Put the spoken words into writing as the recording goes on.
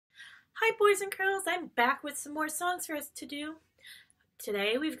Hi boys and girls, I'm back with some more songs for us to do.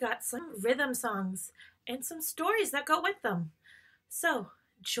 Today we've got some rhythm songs and some stories that go with them. So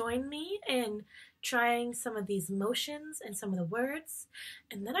join me in trying some of these motions and some of the words,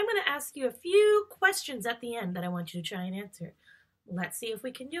 and then I'm going to ask you a few questions at the end that I want you to try and answer. Let's see if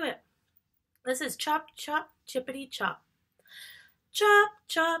we can do it. This is chop, chop, chippity, chop. Chop,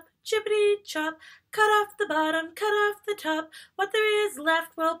 chop, chippity, chop, cut off the bottom, cut off the top. What there is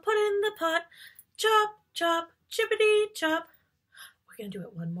left we'll put in the pot. Chop, chop, chippity, chop. We're going to do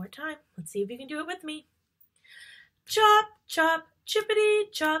it one more time. Let's see if you can do it with me. Chop, chop,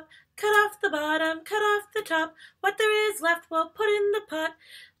 chippity, chop, cut off the bottom, cut off the top. What there is left we'll put in the pot.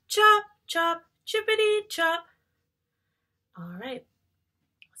 Chop, chop, chippity, chop. All right.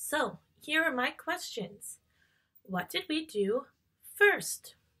 So, here are my questions. What did we do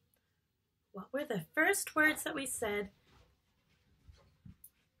first? What were the first words that we said?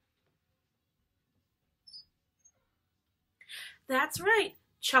 That's right.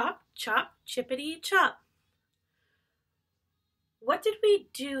 Chop, chop, chippity, chop. What did we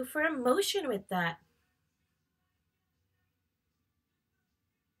do for emotion with that?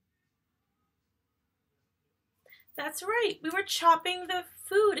 That's right. We were chopping the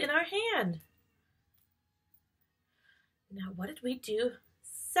food in our hand. Now, what did we do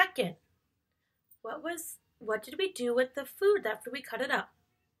second? What did we do with the food after we cut it up?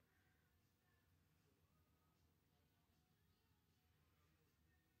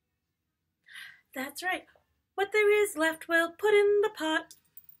 That's right. What there is left we'll put in the pot.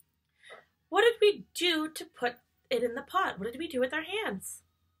 What did we do to put it in the pot? What did we do with our hands?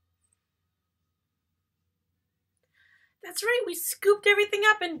 That's right. We scooped everything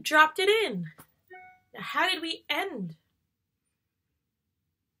up and dropped it in. Now, how did we end?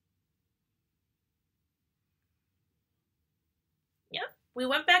 Yep, we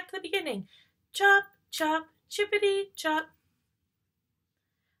went back to the beginning. Chop, chop, chippity, chop.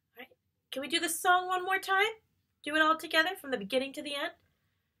 All right, can we do the song one more time? Do it all together from the beginning to the end?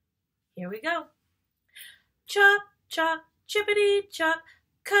 Here we go. Chop, chop, chippity, chop,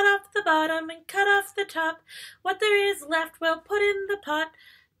 cut off the bottom and cut off the top. What there is left we'll put in the pot.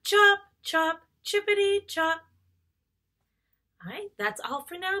 Chop, chop, chippity, chop. All right, that's all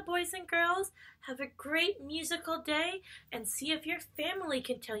for now, boys and girls. Have a great musical day and see if your family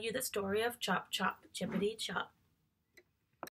can tell you the story of Chop, Chop, Chippity, Chop.